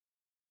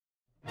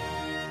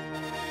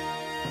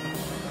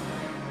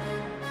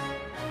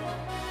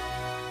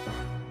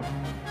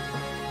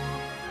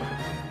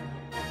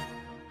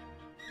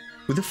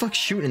Who the fuck's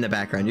shooting in the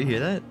background? You hear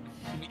that?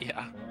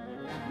 Yeah.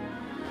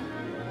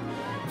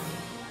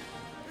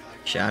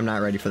 Shit, I'm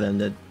not ready for them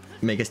to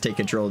make us take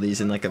control of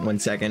these in like 1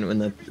 second when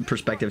the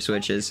perspective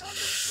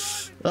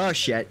switches. Oh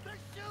shit.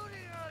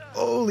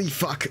 Holy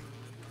fuck.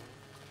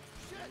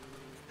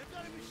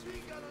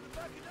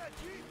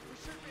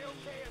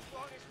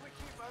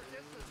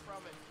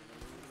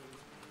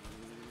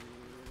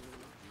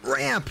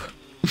 Ramp.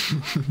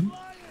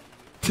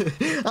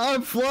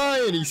 I'm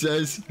flying, he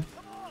says.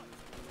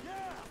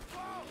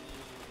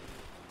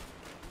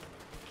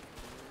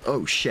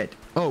 Oh shit.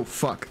 Oh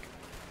fuck.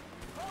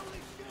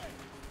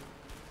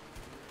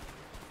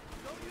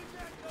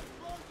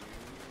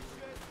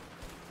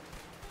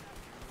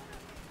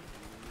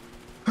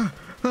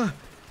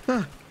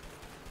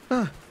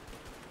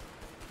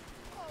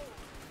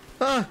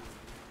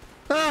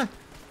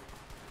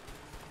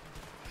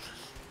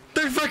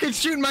 They're fucking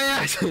shooting my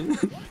ass.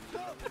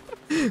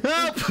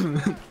 Help!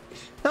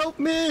 Help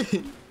me!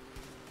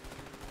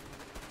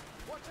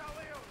 Watch out,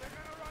 Leo. They're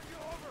gonna run you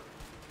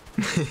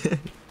over.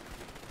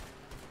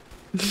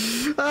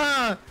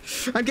 Ah!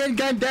 I'm getting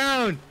gunned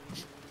down!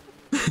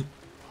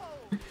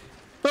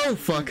 Oh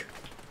fuck!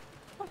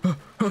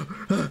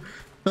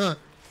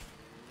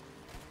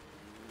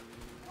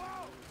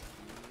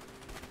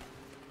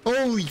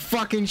 Holy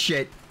fucking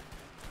shit!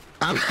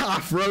 I'm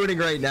off-roading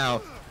right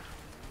now.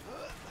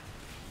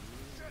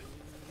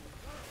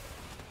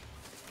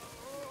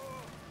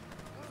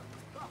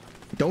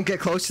 Don't get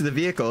close to the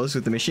vehicles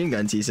with the machine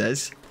guns, he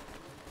says.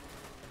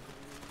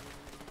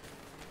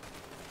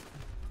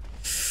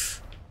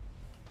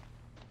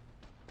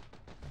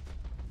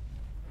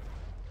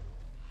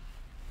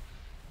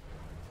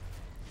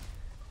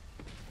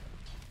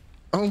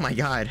 Oh my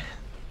god.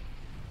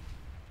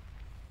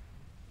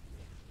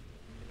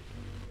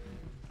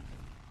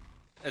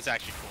 It's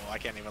actually cool, I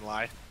can't even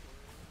lie.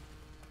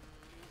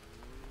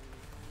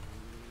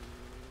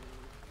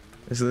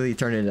 This literally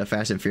turned into a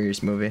Fast and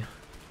Furious movie.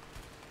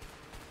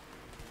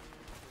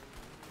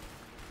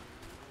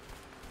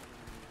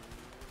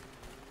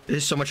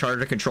 This is so much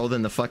harder to control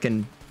than the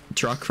fucking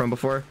truck from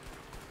before.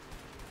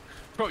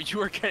 Bro, you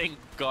were getting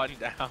gunned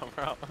down,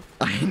 bro.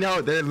 I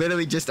know, they're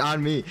literally just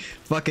on me.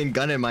 Fucking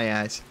gunning my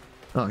ass.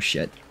 Oh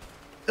shit.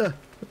 Ugh.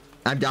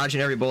 I'm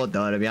dodging every bullet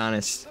though, to be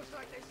honest. Looks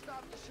like they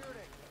stopped the shooting.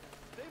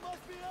 They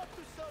must be up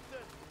to something.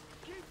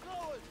 Keep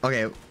going.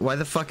 Okay, why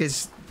the fuck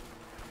is...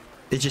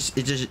 It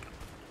just...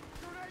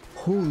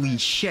 Holy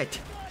shit.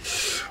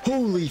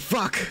 Holy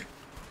fuck.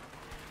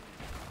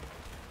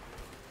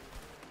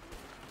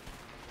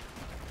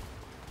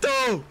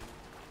 Oh!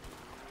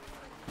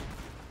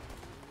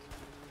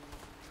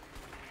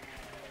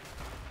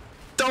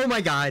 Oh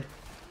my god.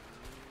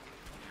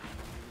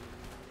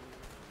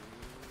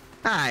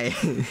 Hi.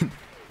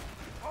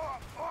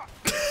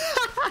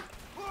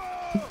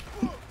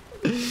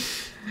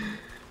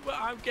 Well,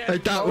 I'm getting I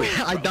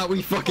thought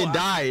we fucking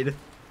died.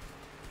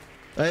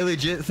 I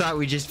legit thought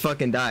we just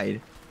fucking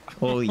died.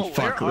 Holy Where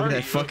fuck, look are at that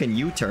you? fucking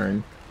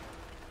U-turn.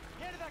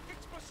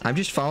 I'm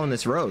just following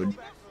this road.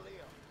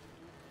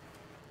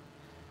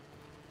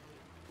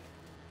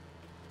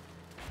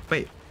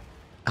 Wait,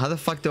 how the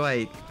fuck do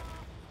I...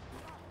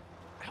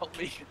 Help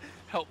me.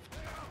 Help.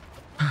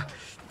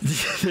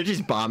 They're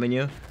just bombing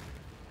you.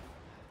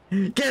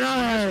 Get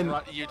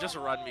on! You just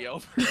run me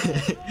over.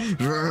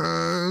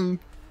 Vroom.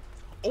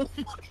 Oh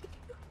my...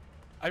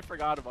 I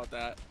forgot about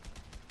that.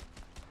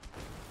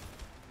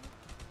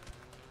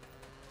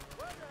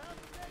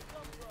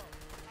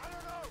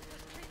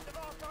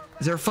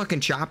 Is there a fucking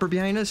chopper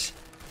behind us?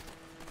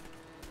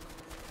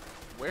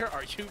 Where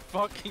are you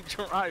fucking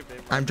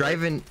driving? I'm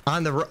driving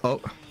on the road.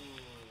 Oh.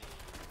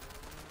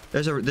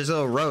 There's a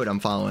little road I'm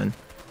following.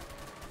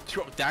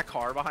 That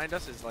car behind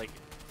us is like...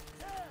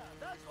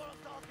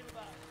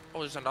 Oh,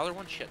 there's another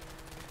one? Shit.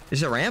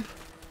 Is it a ramp?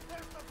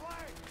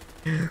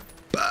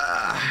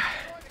 Bah.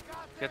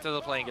 Get to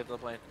the plane, get to the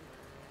plane.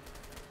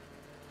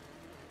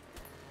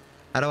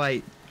 How do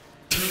I...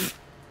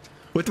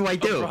 What do I Oh,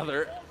 do?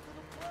 brother.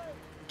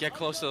 Get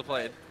close to the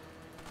plane.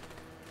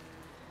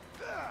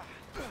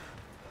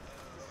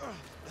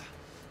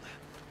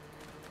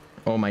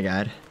 Oh my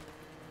god.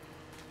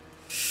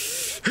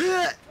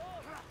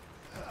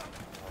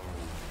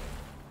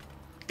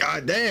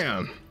 God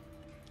damn.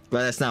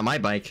 Well, that's not my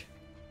bike.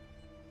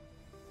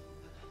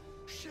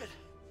 Shit.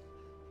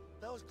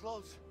 That was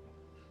close.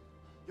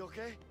 You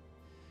okay?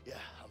 Yeah,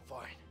 I'm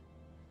fine.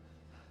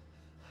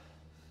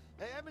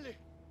 Hey, Emily.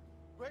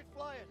 Great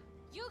flying.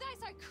 You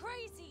guys are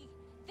crazy!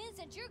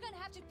 Vincent, you're gonna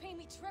have to pay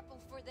me triple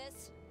for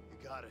this. You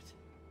got it.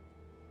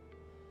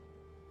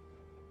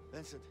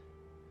 Vincent,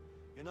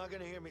 you're not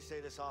gonna hear me say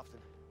this often,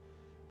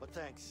 but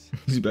thanks.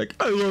 He's back.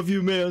 I love you,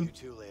 You man.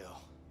 too, Leo.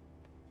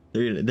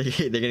 They're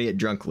gonna get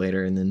drunk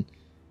later and then...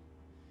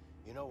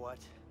 You know what?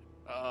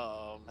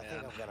 Oh, I man.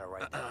 think I'm gonna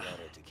write that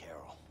letter to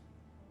Carol.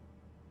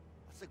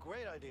 That's a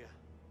great idea.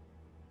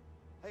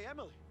 Hey,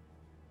 Emily.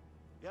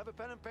 You have a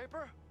pen and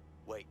paper?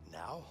 Wait,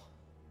 now?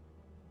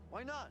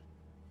 Why not?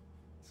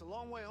 It's a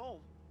long way home.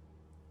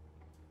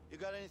 You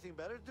got anything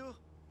better to do?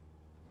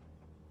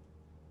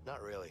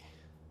 Not really.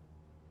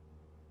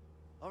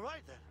 All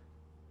right, then.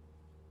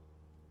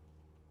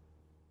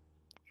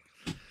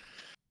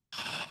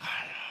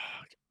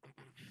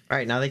 All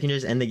right, now they can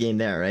just end the game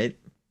there, right?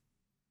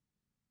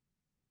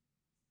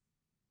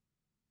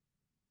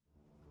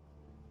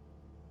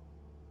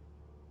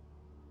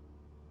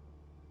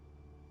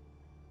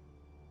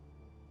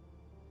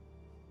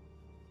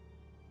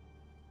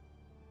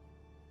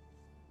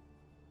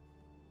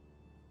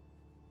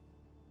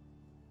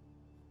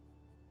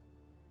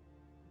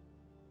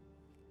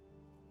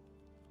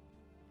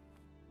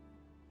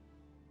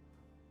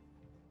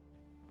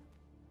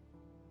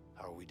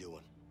 How are we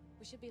doing?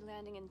 We should be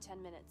landing in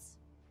 10 minutes.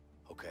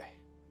 Okay.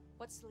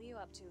 What's Leo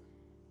up to?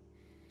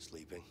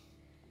 Sleeping?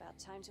 About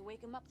time to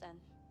wake him up then.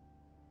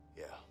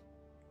 Yeah.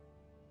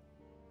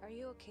 Are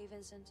you okay,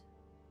 Vincent?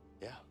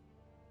 Yeah.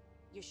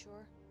 You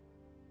sure?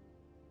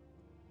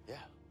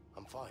 Yeah.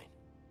 I'm fine.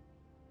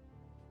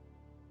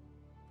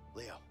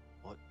 Leo.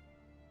 What?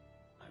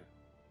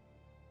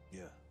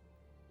 Yeah.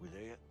 We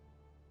there yet?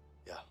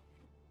 Yeah.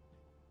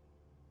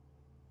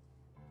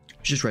 I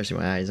was just resting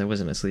my eyes. I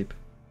wasn't asleep.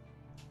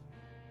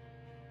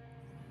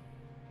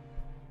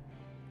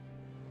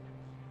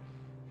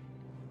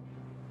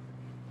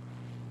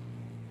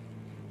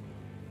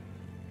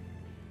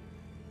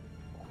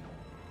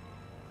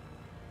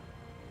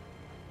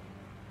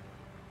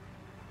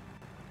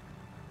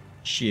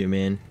 Shit,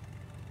 man.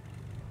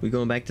 We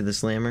going back to the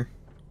slammer?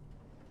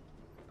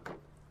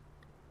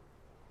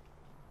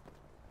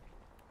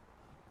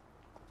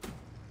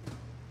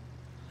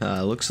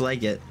 Looks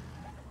like it.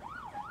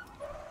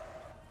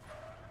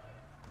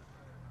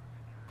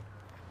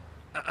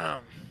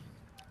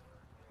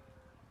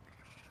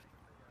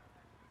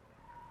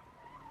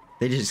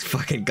 They just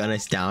fucking gun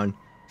us down.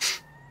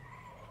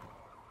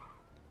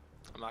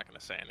 I'm not gonna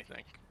say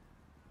anything.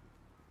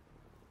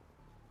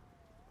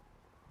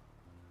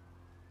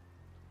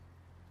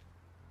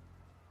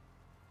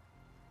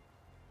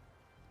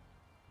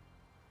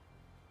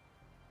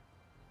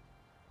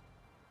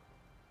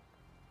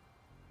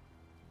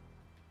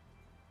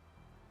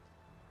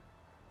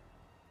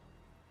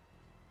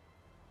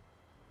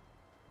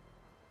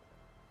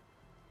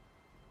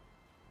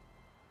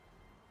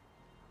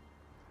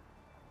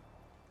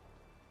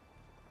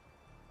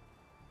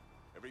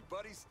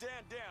 Everybody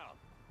stand down.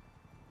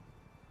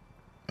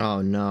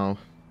 Oh no.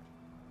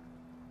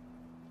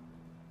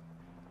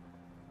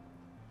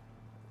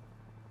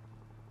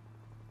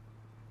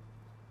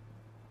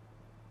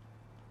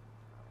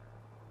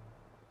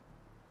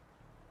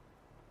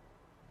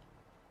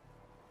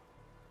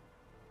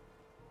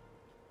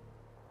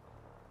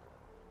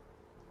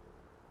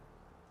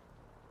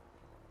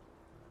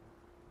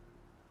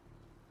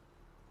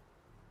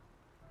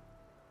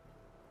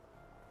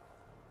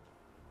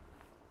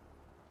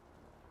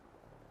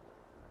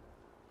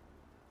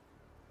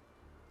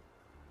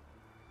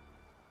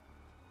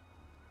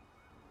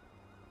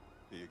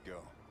 Here you go.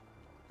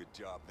 Good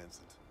job,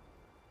 Vincent.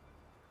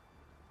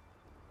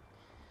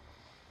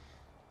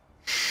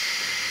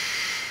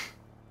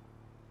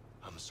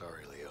 I'm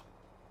sorry, Leo.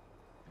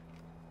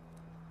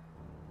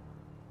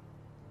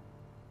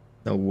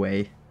 No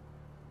way.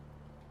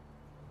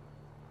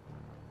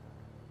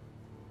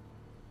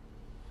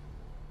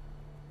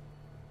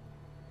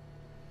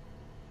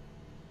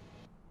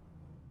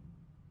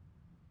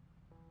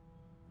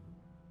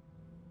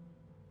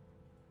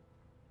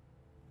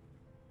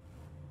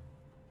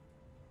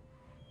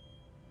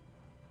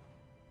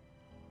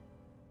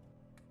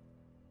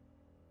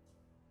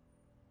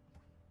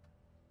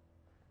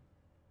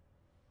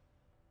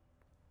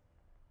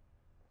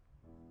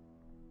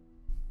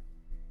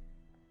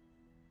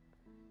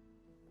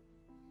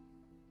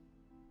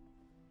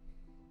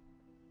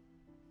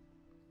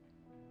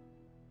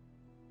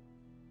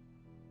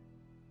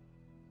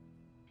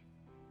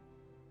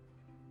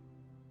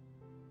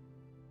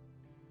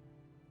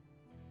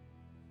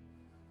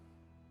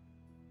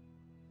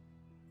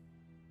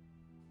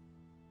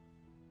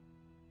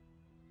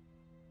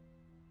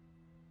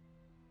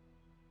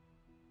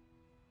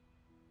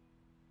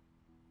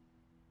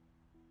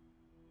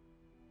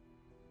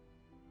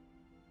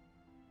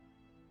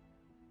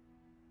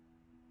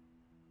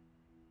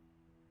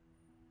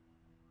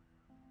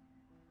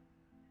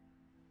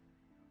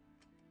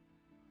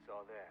 It's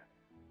all there.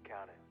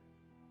 Count it.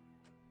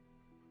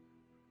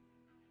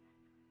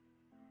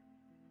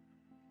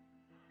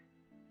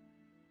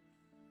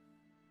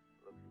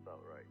 Looks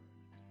about right.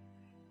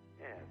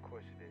 Yeah, of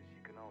course it is.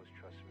 You can always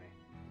trust me.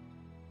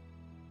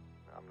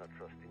 I'm not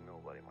trusting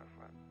nobody, my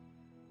friend.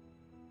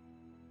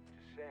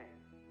 Just saying,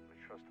 I'm a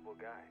trustable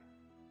guy.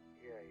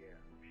 Yeah,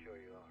 I'm sure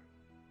you are.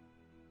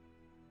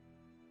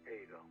 Here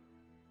you go.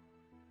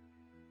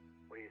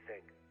 What do you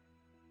think?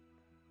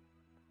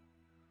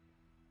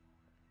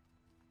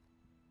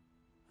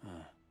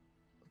 Huh.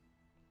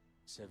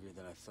 It's heavier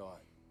than I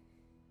thought.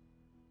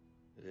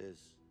 It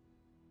is.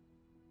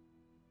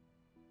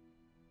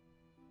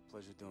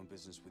 Pleasure doing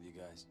business with you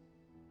guys.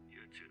 You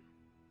too.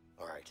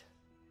 All right.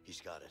 He's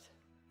got it.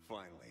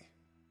 Finally.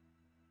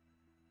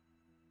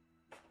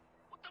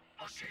 What the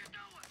fuck are you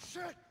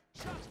doing? Shit!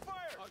 Shots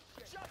fired!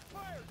 Shots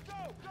fired!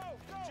 Go! Go!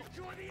 Go!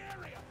 Secure the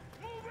area!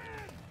 Move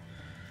in!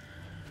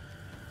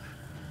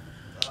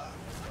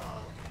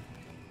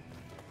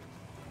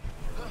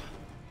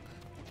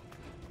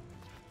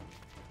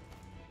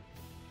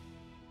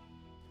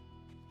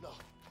 No!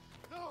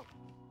 No!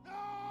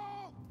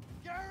 No!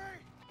 Gary!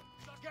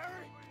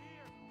 Gary!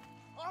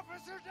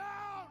 Officer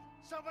down!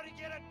 Somebody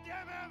get a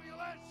damn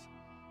ambulance!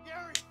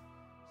 Gary!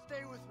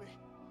 Stay with me.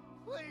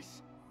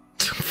 Please!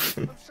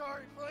 I'm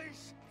sorry,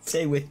 please!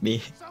 Stay with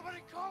me. Somebody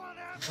call an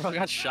ambulance! Bro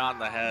got shot in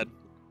the head.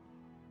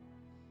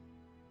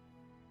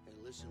 Hey,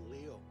 listen,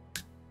 Leo.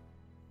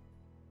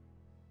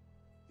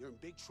 You're in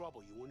big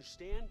trouble, you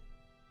understand?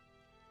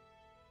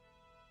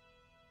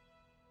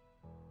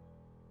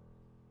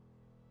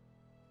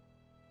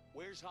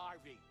 Where's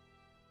Harvey?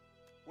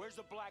 Where's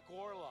the Black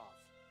Orlov?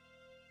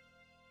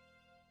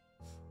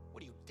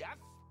 What are you, deaf?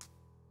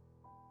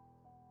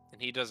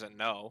 And he doesn't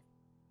know.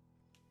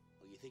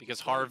 Oh, you think Because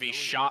you can, Harvey don't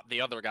you? shot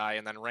the other guy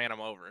and then ran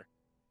him over.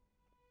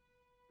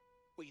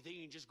 What, you think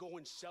you can just go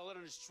and sell it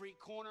on a street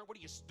corner? What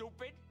are you,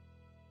 stupid?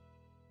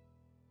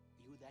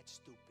 Are you that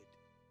stupid?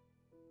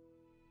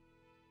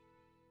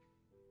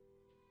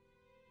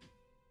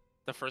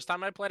 The first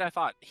time I played, I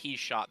thought he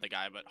shot the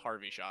guy, but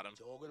Harvey shot him.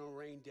 It's all gonna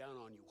rain down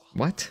on you.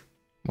 What?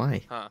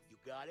 Why? Huh. You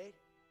got it?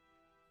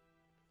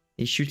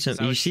 He shoots him. Because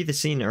I You was- see the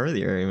scene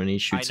earlier when he I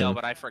shoots know, him.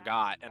 but I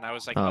forgot, and I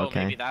was like, Oh, oh,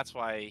 okay. maybe that's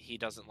why he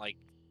doesn't like.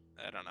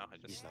 I don't know. I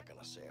He's just not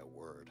gonna say a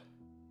word.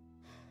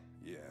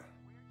 Yeah,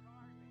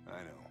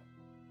 I know.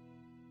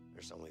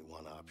 There's only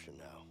one option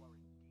now.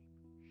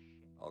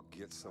 I'll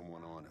get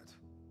someone on it.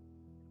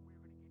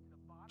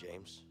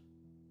 James,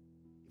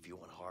 if you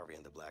want Harvey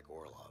and the Black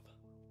Orlov,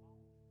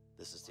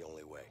 this is the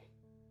only way.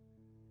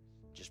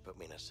 Just put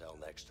me in a cell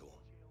next to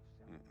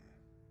him.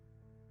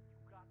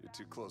 You're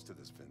too close to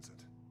this,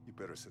 Vincent. You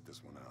better sit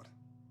this one out.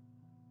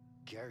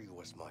 Gary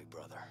was my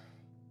brother,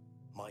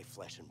 my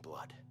flesh and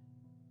blood,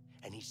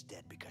 and he's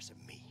dead because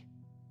of me.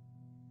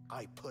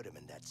 I put him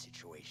in that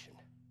situation.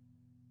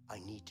 I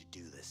need to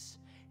do this,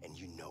 and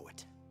you know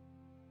it.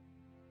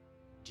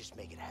 Just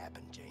make it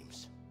happen,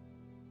 James.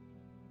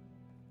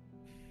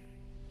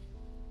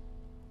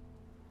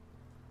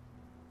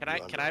 can I?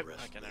 You're Can under I?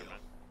 arrest, Okay, never Leo.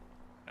 mind.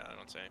 I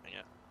don't say anything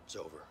yet. It's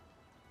over.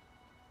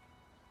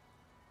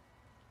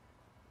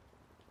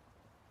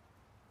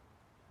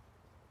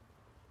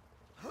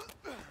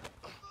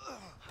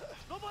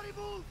 Nobody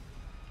move!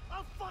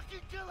 I'll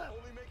fucking kill him!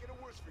 Only making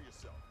it worse for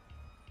yourself.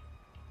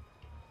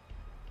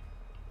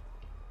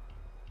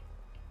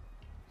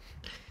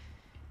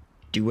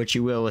 Do what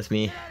you will with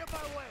me. Get out of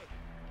my way!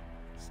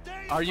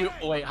 Stay Are you?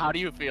 away! Wait, how do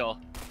you feel?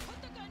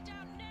 Put the gun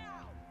down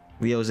now!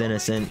 Leo's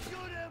innocent. Shoot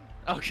him!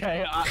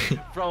 Okay,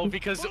 bro,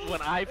 because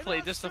when I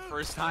played this the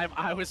first time,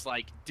 I was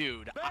like,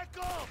 dude, Back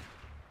off!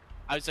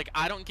 I was like,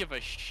 I don't give a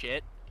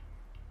shit.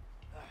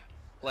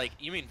 Like,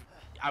 you mean,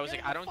 I was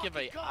like, I don't give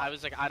a, I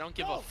was like, I don't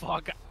give a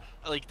fuck.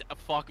 Like,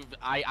 fuck,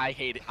 I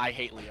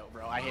hate Leo,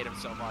 bro. I hate him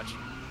so much.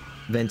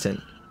 Vincent.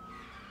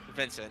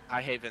 Vincent,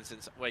 I hate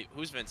Vincent. Wait,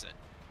 who's Vincent?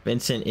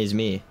 Vincent is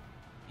me.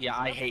 Yeah,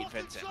 I I'm hate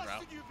fucking Vincent, bro.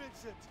 trusting you,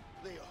 Vincent.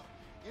 Leo,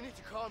 you need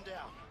to calm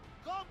down.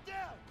 Calm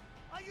down!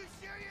 Are you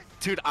serious?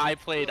 Dude, I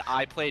played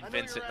I know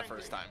Vincent you're the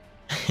first time.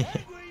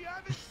 Angry? You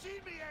haven't seen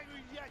me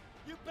angry yet,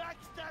 you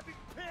backstabbing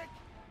pig!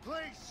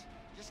 Please,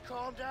 just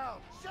calm down.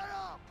 Shut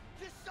up!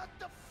 Just shut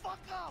the fuck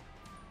up!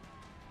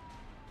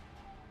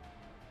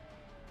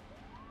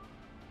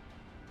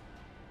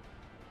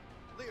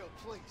 Leo,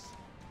 please.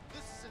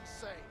 This is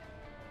insane.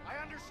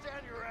 I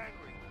understand you're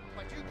angry,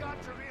 but you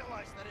got to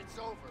realize that it's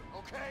over,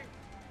 okay?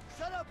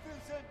 Shut up,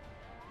 Vincent!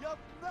 You have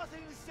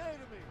nothing to say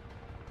to me!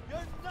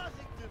 You're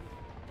nothing to me!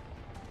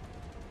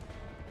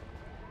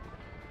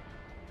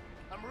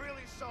 I'm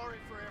really sorry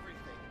for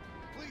everything.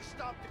 Please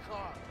stop the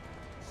car.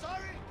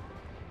 Sorry?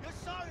 You're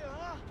sorry,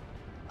 huh?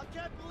 I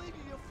can't believe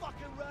you, you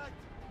fucking rat.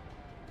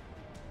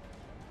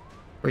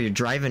 Or you're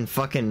driving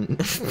fucking...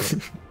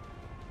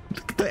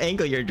 Look at the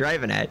angle you're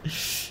driving at.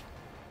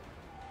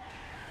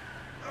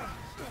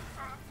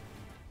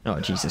 Oh,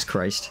 Jesus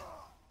Christ.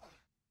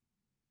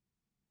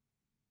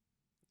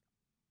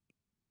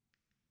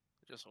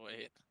 Just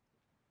wait.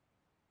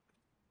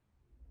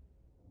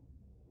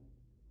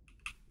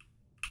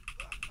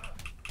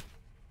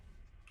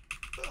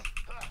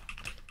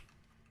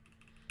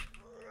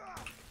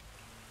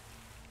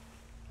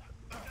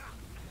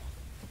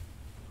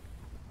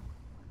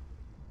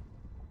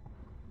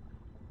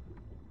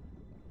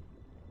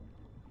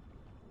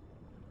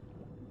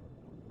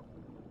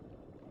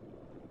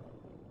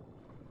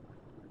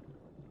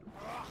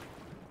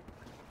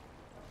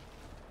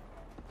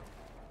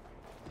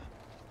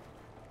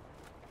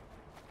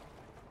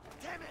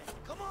 Damn it!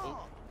 Come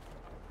on!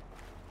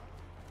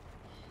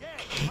 Yeah,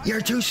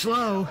 You're too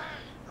slow.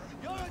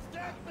 you're a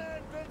dead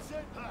man,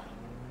 Vincent!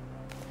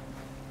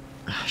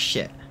 Ah,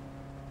 shit.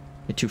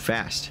 You're too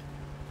fast.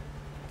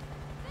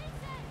 Vincent!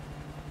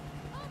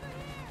 Over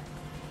here!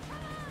 Come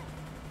on!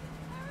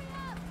 Hurry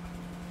up!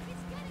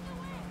 He's getting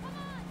away! Come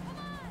on! Come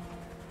on!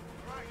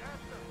 Right,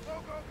 after! Go,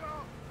 go, go!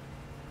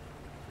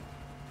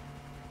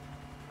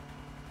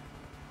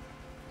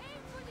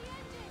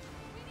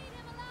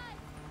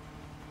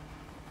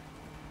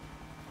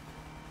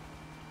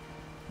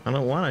 I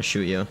don't want to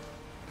shoot you.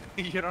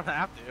 You don't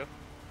have to.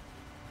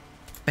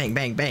 Bang,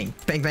 bang, bang,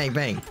 bang, bang,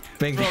 bang,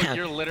 bang, Bro, bang.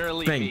 you're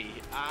literally bang, me.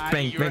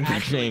 bang, You're bang, bang,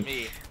 actually bang.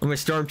 me. I'm a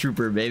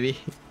stormtrooper, baby.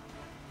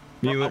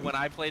 Bro, when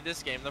I played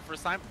this game the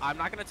first time, I'm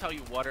not gonna tell you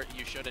what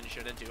you should and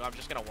shouldn't do. I'm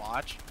just gonna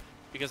watch,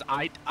 because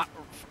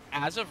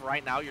as of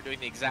right now, you're doing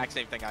the exact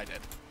same thing I did.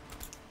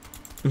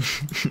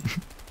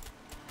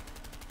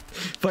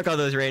 Fuck all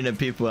those random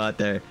people out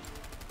there.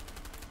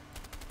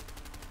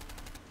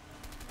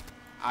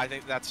 I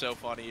think that's so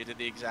funny. You did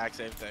the exact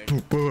same thing.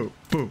 Boom, boom,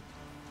 boom.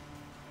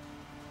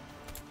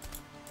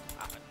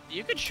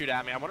 You could shoot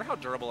at me. I wonder how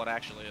durable it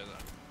actually is.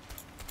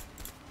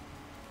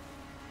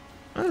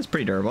 Oh, that's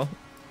pretty durable.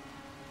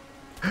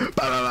 Bah,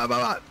 bah, bah, bah,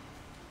 bah.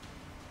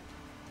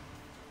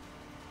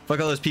 Fuck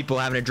all those people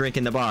having a drink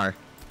in the bar.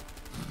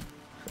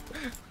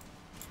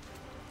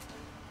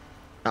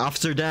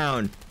 Officer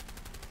down.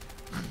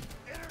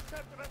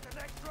 Intercept them at the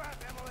next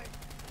trap, Emily.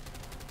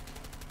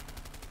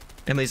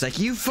 Emily's like,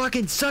 you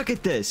fucking suck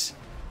at this.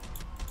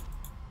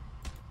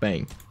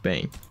 Bang,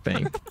 bang,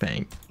 bang, bang,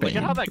 bang. Look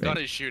at how that bang.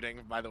 gun is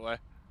shooting, by the way.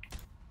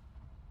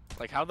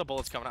 Like, how the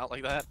bullets coming out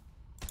like that?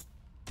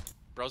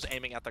 Bro's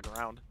aiming at the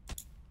ground.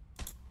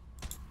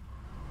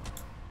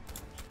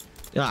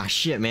 Ah,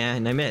 shit,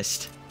 man, I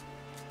missed.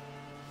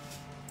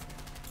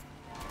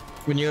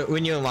 When you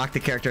unlock the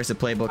character as a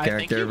playable I think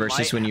character you versus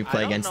might- when you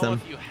play against I don't know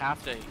them. if you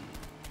have to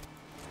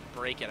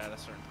break it at a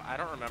certain point. I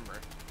don't remember.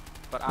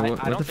 But What, I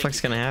what don't the think fuck's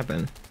you gonna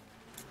happen?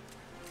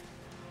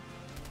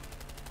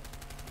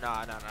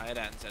 No, it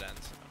ends, it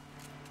ends.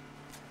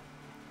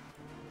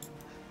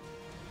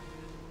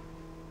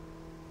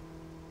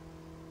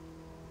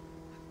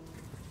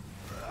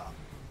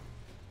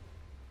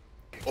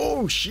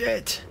 Oh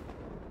shit!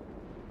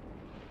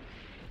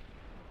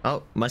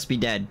 Oh, must be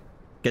dead.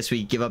 Guess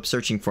we give up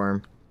searching for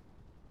him.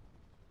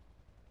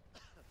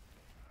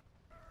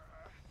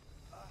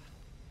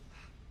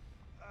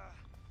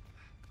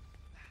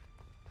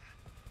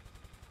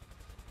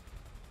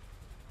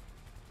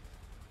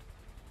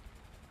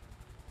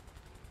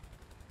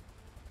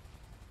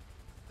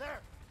 There!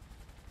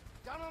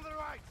 Down on the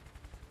right!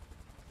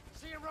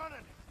 See him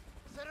running!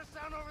 Set us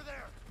down over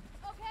there!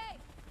 Okay.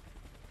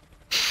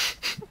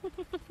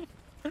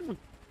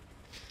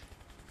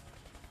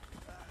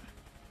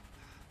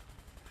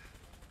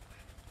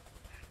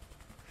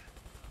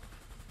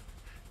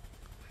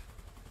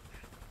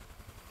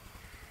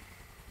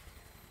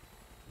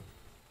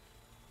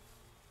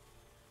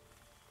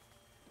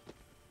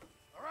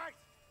 Alright!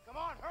 Come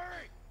on,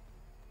 hurry!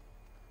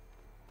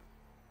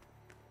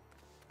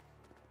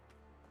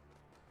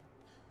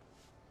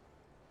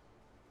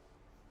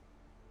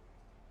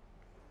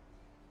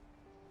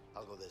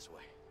 I'll go this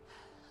way.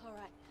 All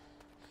right.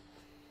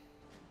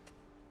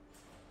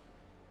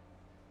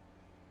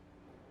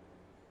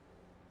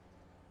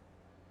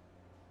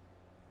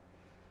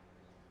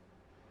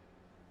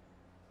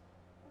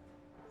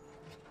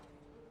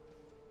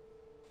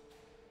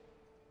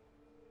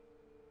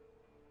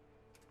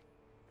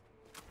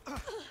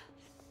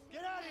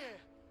 Get out of here!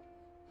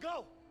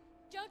 Go!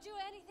 Don't do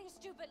anything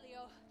stupid,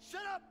 Leo.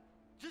 Shut up!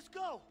 Just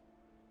go!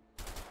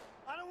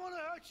 I don't want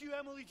to hurt you,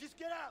 Emily. Just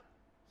get out!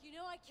 You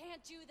know I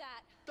can't do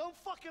that. Don't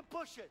fucking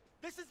push it!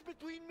 This is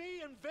between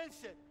me and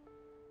Vincent!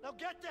 Now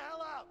get the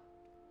hell out!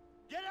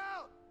 Get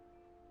out!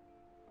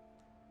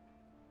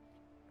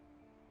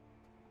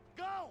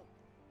 Go!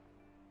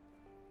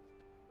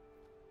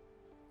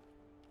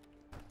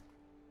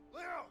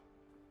 Leo!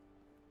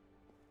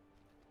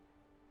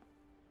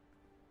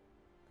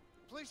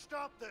 Please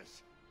stop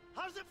this.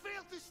 How does it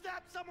feel to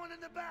stab someone in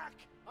the back?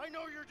 I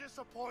know you're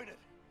disappointed,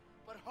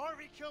 but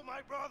Harvey killed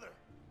my brother.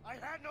 I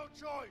had no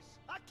choice.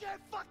 I can't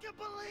fucking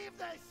believe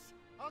this!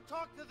 I'll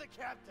talk to the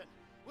captain.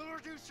 We'll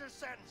reduce your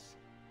sentence.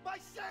 My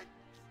sentence?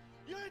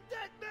 You're a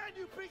dead man,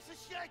 you piece of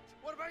shit!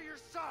 What about your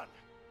son?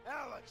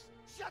 Alex,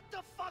 shut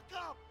the fuck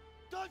up!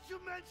 Don't you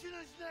mention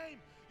his name!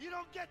 You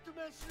don't get to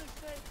mention his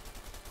name!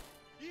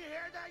 You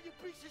hear that, you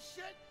piece of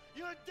shit?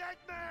 You're a dead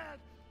man!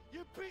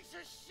 You piece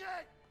of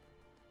shit!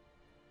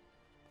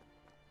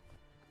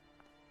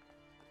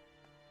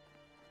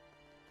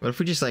 What if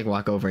we just like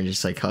walk over and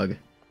just like hug?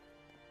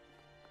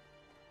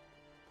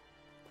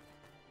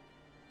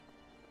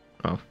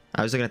 Oh,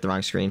 I was looking at the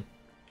wrong screen.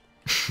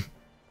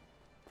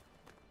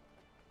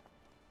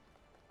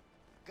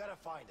 Gotta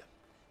find him.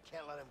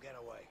 Can't let him get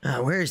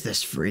away. Where is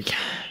this freak?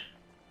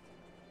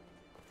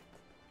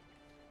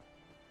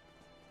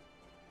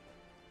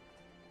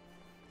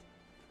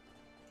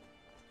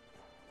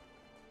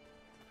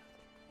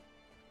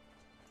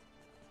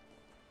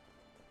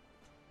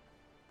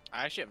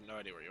 I actually have no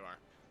idea where you are.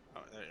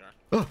 Oh, there you are.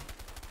 Oh!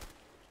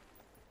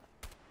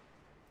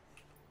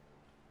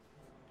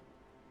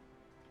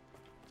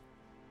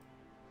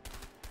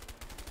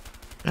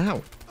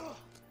 Ow! Ugh.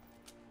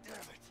 Damn it.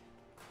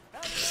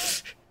 Have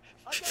enough?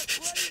 I got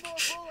plenty more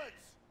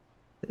bullets!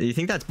 Do you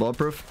think that's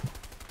bulletproof?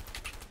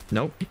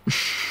 Nope.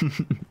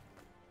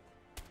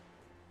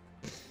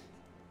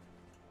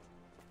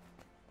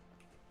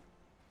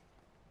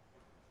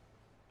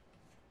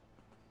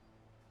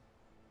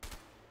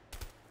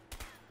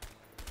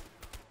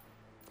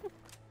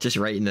 Just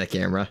right into the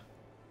camera.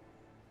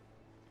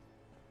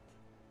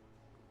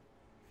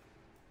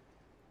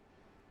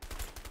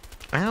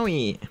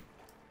 Owie.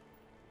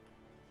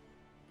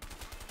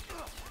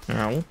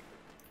 Ow.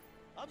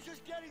 I'm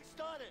just getting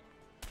started.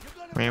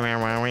 You're gonna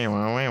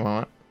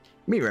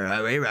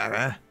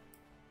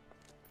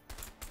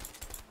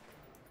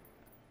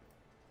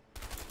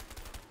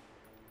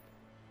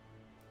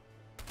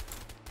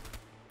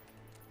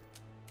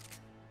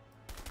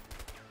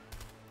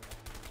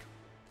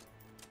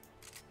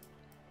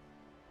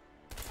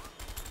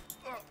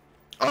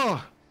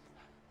Oh.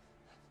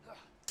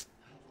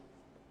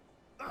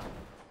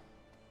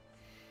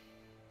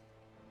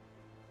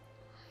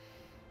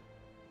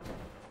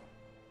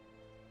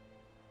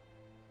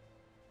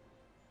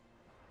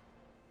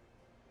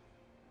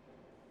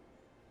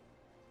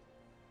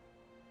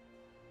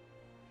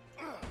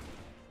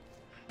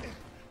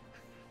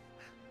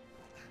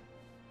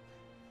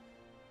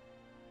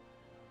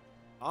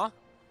 Huh?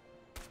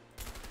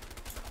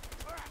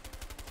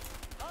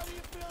 How do you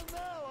feel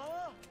now,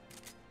 huh?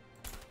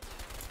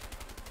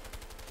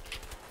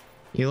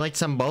 You like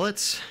some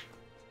bullets?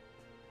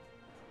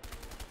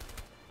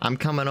 I'm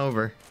coming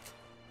over.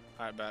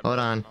 Alright, bad. Hold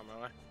on. On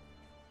my way.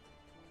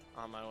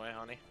 On my way,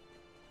 honey.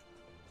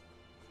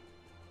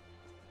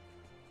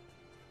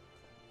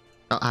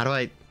 Oh, how do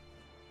I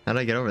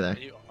get over there?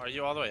 Are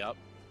you all the way up?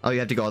 Oh, you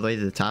have to go all the way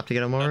to the top to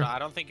get them over? No, I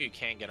don't think you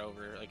can get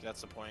over. Like,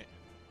 that's the point.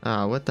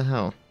 Oh, what the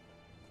hell?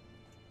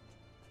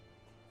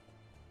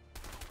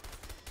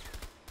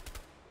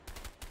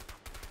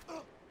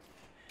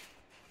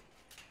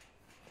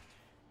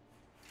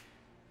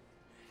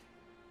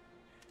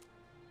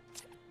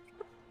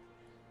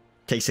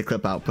 Takes the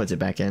clip out, puts it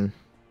back in.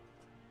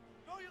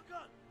 Throw your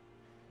gun.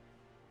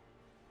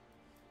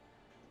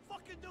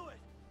 Fucking do it.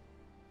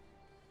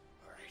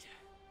 All right.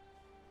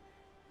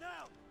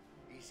 Now.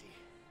 Easy.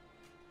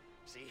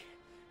 See?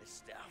 It's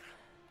down.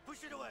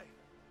 Push it away.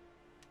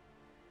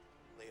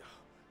 Leo,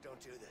 don't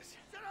do this.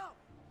 Sit up.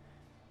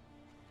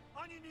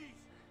 On your knees.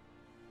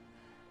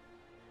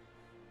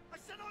 I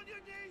said on your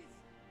knees.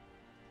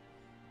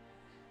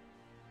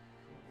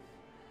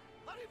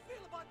 How do you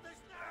feel about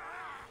this now?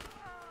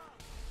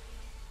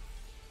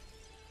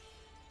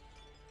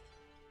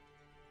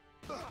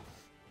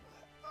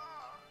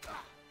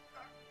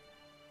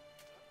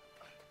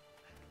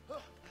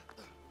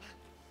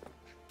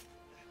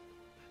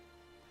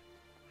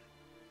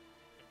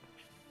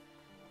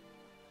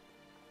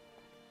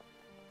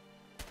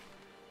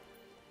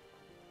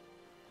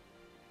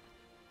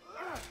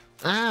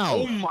 Ow!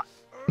 Oh my.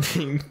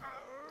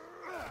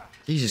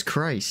 Jesus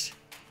Christ.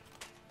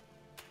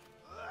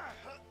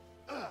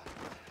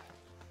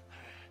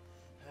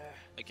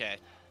 Okay.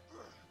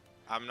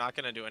 I'm not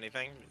gonna do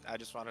anything. I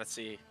just want to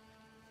see.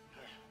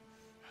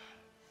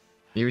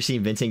 You ever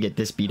seen Vincent get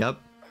this beat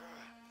up?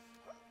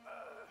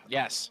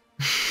 Yes.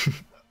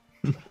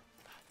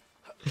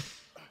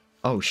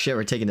 Oh shit,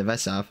 we're taking the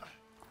vest off.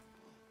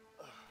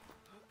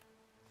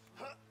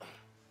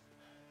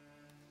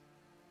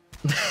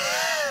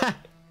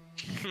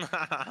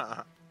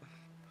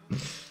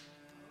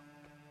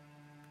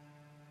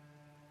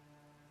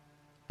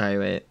 Alright,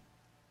 wait.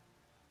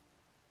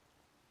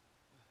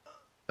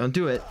 Don't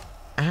do it.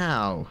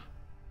 Ow.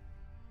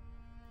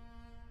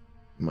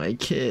 My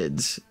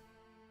kids.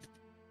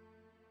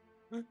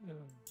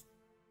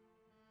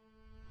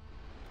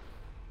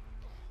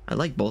 I'd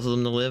like both of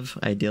them to live,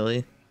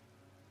 ideally.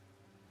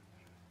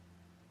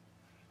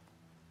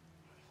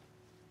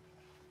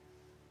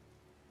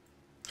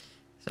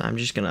 So I'm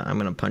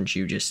gonna punch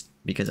you just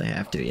because I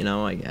have to, you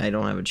know? I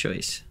don't have a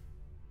choice.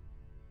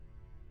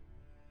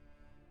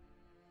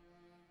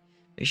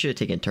 We should have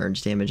taken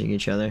turns damaging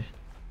each other.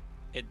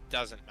 It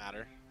doesn't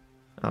matter.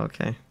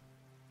 Okay.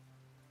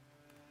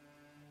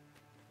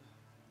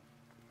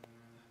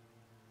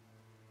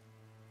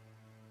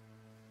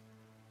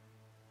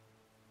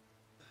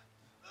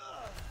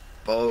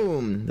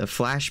 Boom! The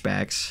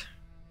flashbacks.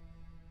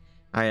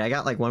 Alright, I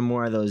got like one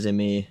more of those in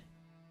me.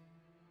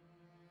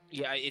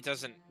 Yeah, it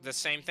doesn't. The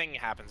same thing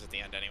happens at the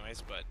end,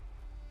 anyways. But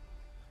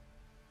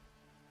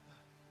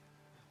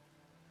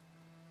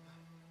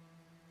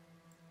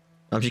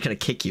I'm just gonna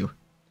kick you.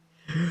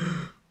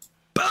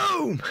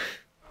 Boom!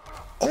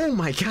 Oh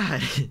my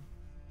god!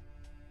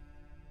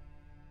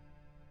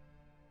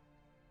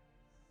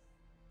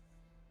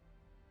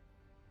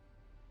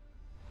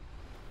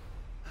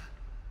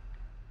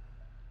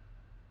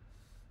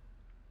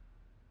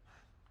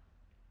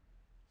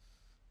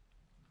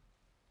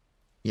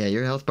 Yeah,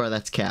 your health bar,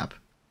 that's cap.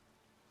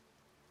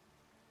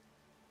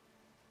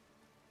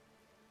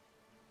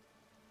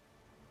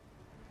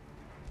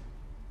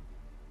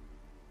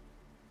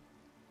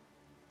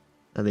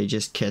 They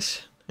just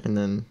kiss and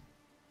then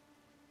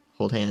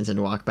hold hands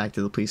and walk back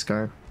to the police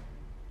car.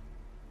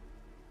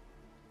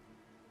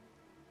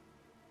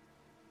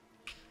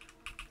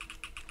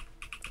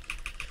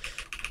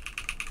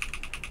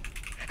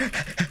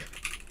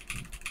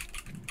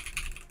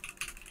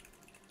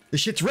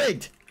 This shit's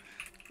rigged!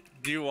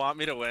 do you want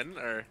me to win,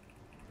 or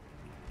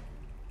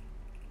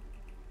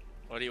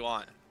what do you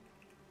want?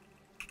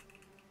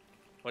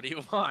 What do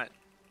you want?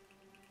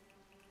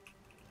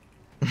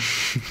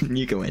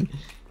 You can win.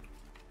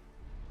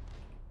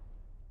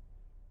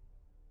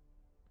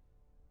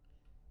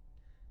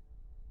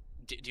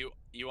 Do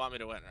you want me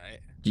to win, right?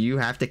 Do you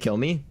have to kill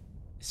me?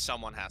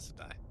 Someone has to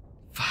die.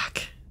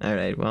 Fuck.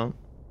 Alright, well.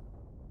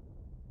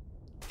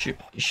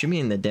 Shoot me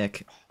in the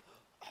dick.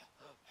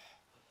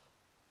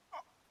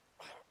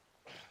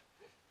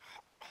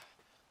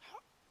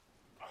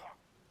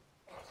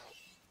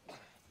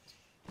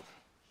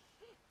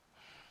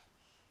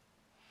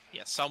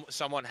 Yeah,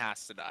 someone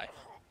has to die.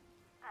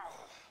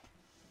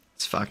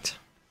 It's fucked.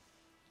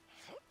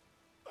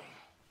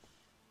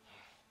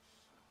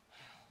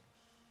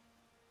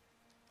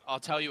 I'll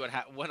tell you what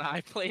happened. When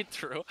I played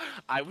through,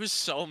 I was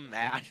so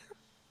mad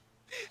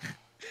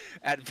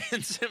at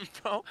Vincent,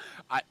 bro.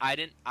 I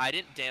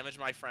didn't damage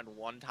my friend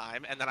one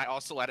time, and then I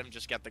also let him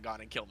just get the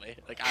gun and kill me.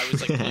 Like, I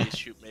was like, please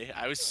shoot me.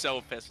 I was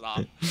so pissed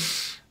off.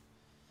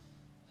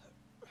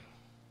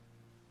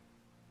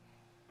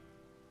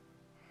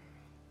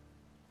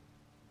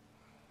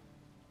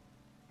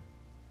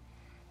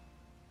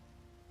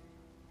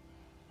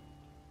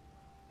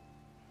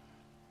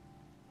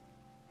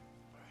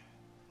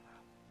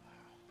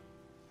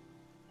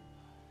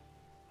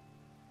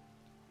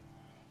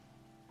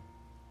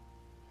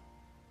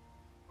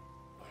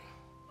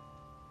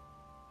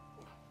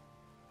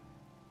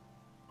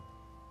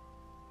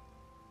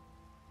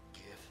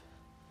 Give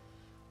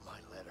my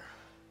letter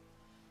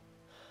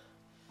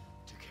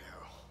to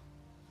Carol.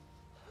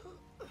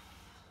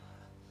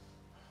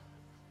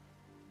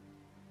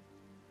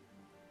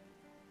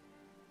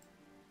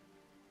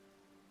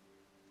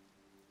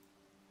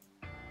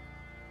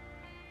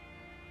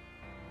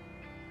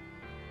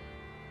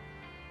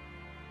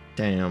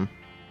 Damn.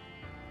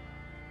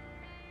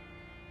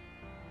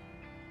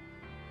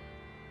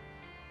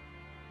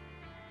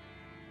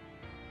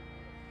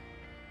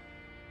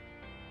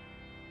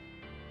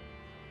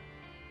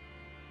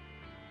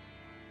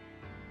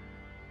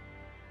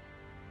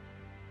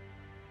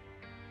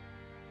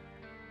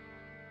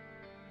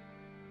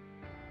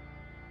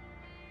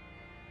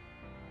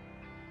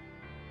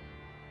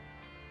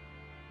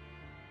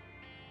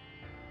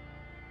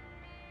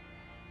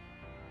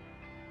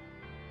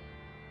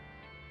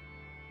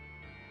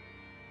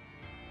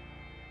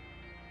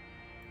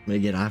 I'm gonna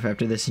get off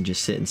after this and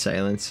just sit in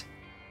silence.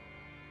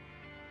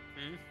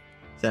 Hmm?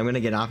 So I'm gonna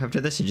get off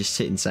after this and just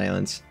sit in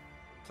silence.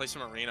 Play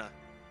some arena.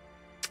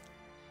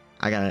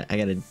 I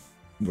gotta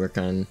work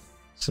on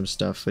some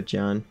stuff with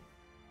John.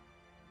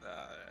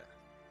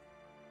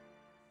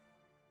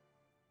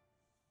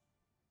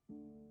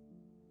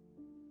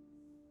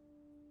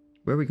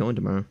 Where are we going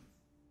tomorrow?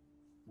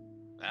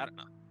 I don't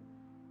know.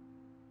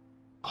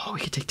 Oh, we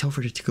could take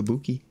Topher to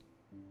Kabuki.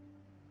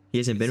 He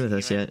hasn't been with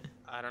us yet.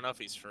 I don't know if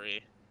he's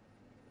free.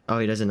 Oh,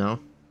 he doesn't know?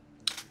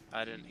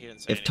 He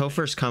didn't say If anything.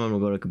 Topher's coming, we'll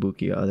go to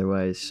Kabuki.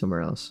 Otherwise,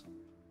 somewhere else.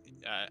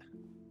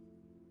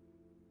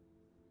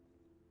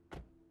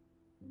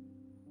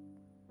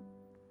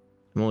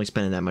 I'm only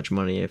spending that much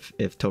money if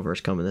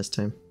Topher's coming this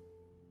time.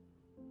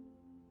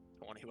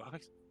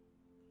 $20.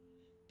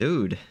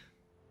 Dude.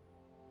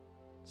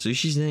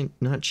 Sushi's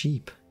not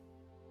cheap.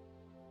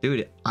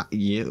 Dude,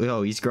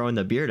 yo, he's growing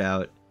the beard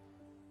out.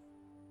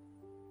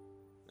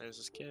 There's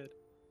this kid.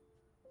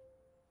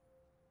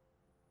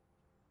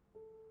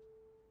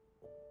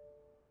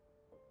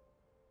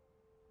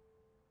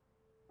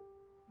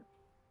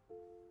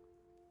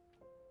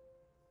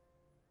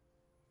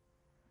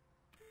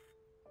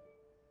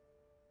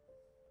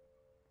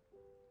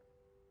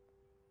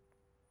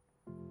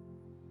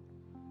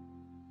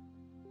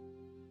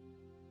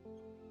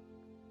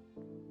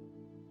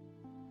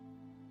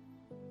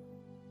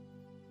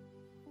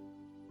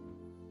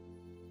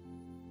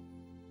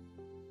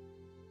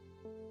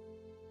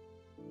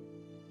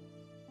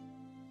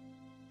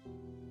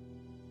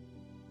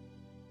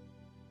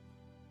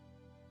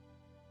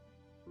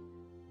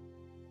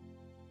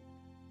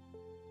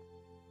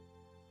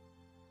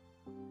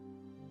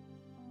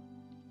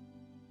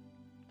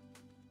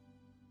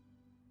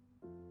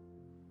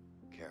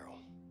 Carol,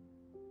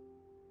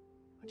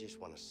 I just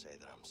want to say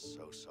that I'm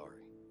so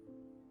sorry.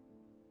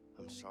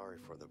 I'm sorry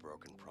for the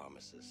broken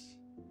promises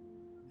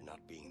and not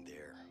being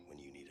there when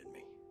you needed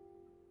me.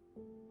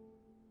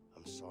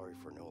 I'm sorry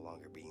for no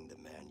longer being the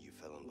man you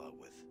fell in love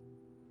with.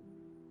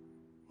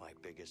 My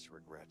biggest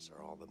regrets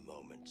are all the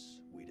moments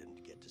we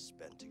didn't get to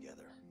spend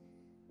together.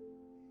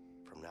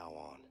 From now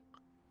on,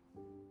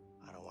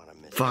 I don't want to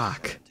miss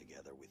Fuck.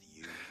 together with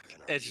you.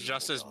 And our It's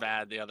just beautiful as daughter.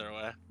 bad the other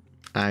way.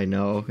 I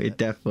know, it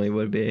definitely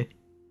would be.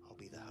 I'll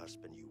be the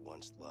husband you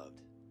once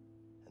loved,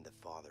 and the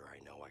father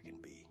I know I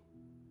can be.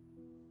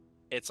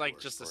 It's like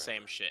Yours just the forever.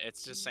 same shit.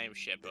 It's the same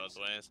shit both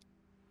ways.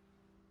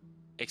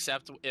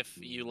 Except if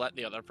you let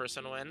the other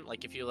person win,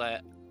 like if you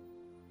let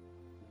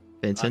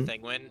Vincent?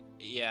 thing win,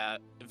 yeah,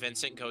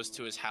 Vincent goes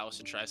to his house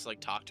and tries to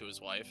like talk to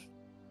his wife.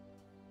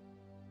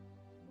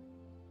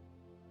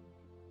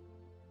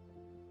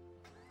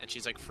 And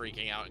she's like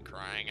freaking out and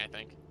crying, I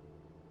think.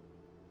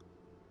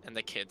 And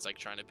the kid's like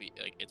trying to be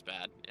like, it's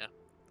bad, yeah.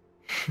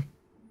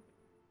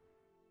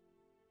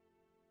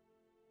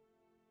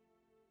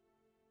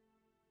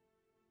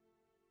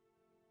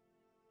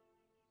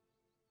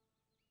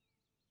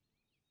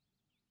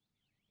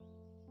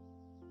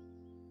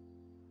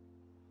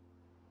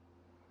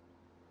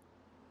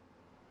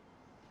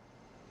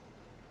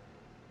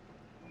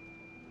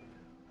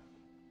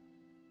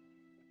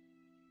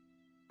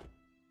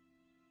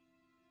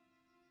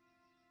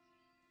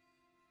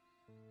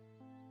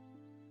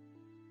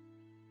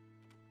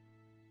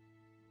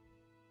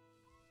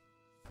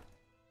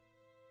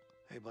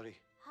 Hey, buddy.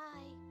 Hi.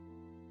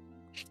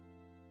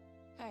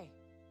 Hey,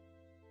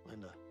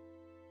 Linda.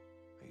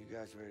 Are you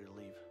guys ready to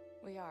leave?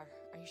 we are.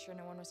 Are you sure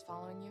no one was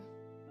following you?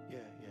 Yeah.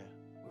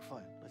 We're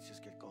fine. Let's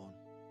just get going.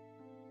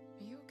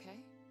 Are you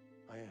okay?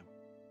 I am.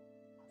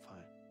 I'm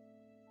fine.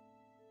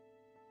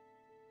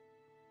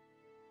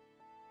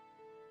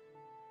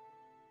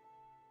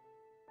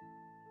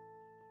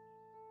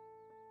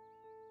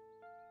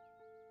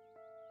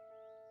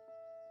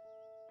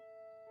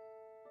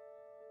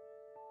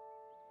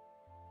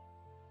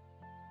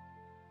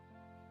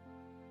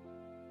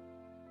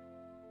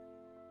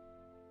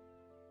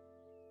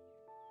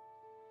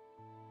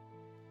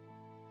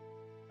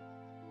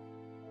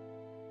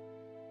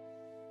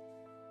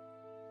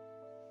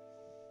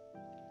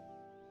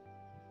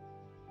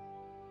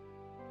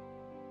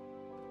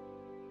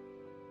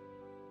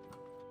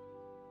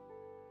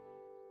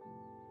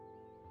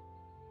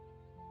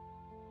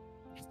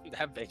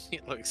 That baby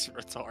looks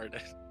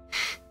retarded.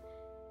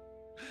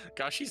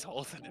 Gosh, she's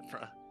holding it,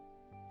 bro.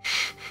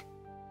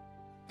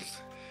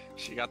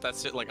 She got that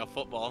shit like a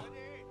football.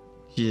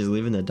 She's just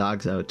leaving the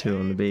dogs out too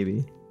on the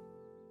baby.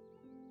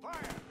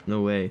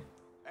 No way.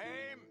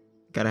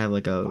 Gotta have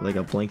like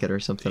a blanket or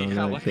something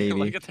on that baby.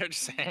 Look at they're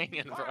just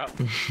hanging, bro.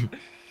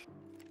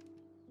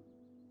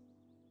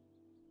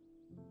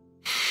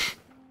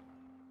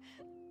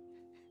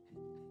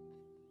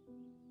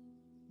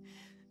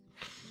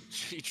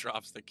 She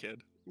drops the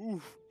kid.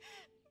 Oof.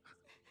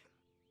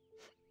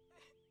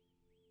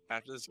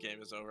 After this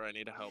game is over, I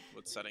need help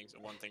with setting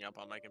one thing up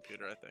on my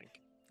computer, I think.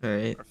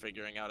 Alright. Or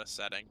figuring out a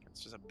setting.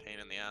 It's just a pain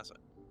in the ass.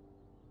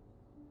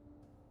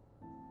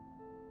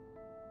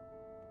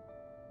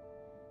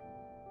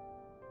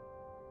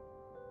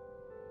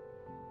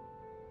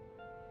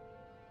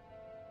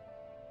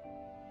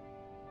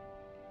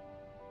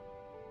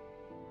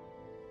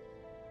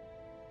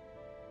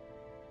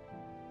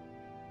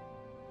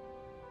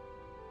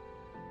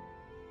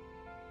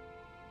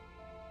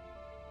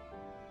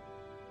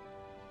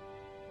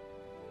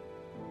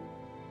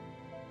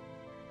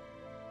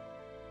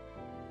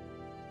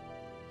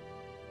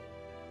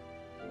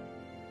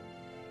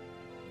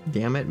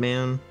 Damn it,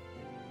 man.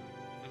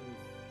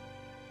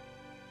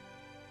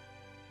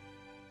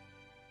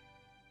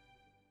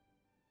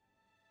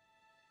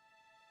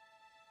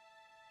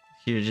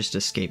 You just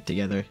escape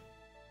together.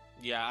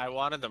 Yeah, I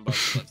wanted them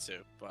both to live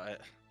too,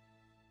 but...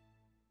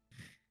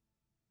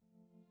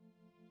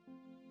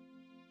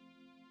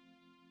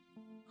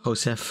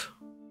 Joseph.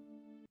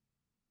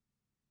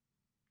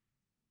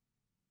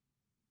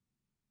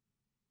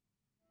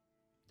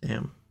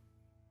 Damn.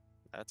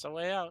 That's a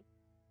way out.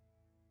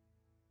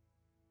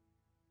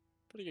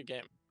 Pretty good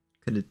game.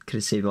 Could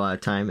have saved a lot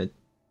of time.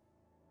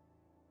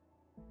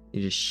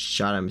 He just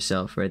shot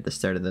himself right at the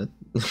start of the...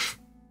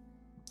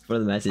 For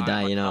the match to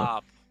die, you know.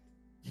 Cop.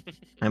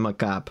 I'm a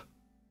cop.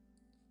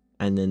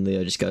 And then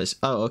Leo just goes,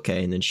 "Oh,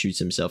 okay," and then shoots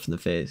himself in the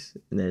face.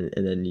 And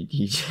then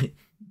he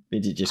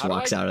just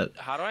walks out.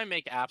 How do I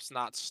make apps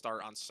not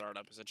start on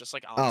startup? Is it just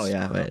like on Oh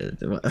yeah,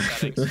 startup?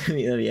 wait.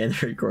 let me end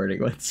the recording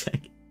 1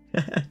 sec.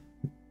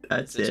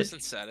 That's Is it it. just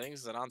in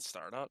settings? Is it on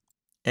startup?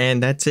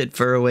 And that's it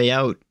for A Way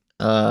Out.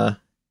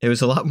 It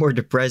was a lot more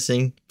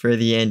depressing for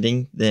the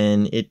ending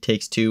than It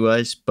Takes Two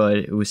was, but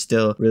it was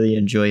still a really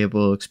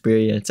enjoyable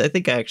experience. I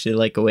think I actually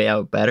like A Way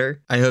Out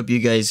better. I hope you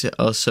guys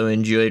also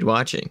enjoyed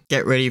watching.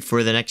 Get ready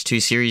for the next 2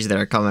 series that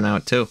are coming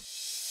out too.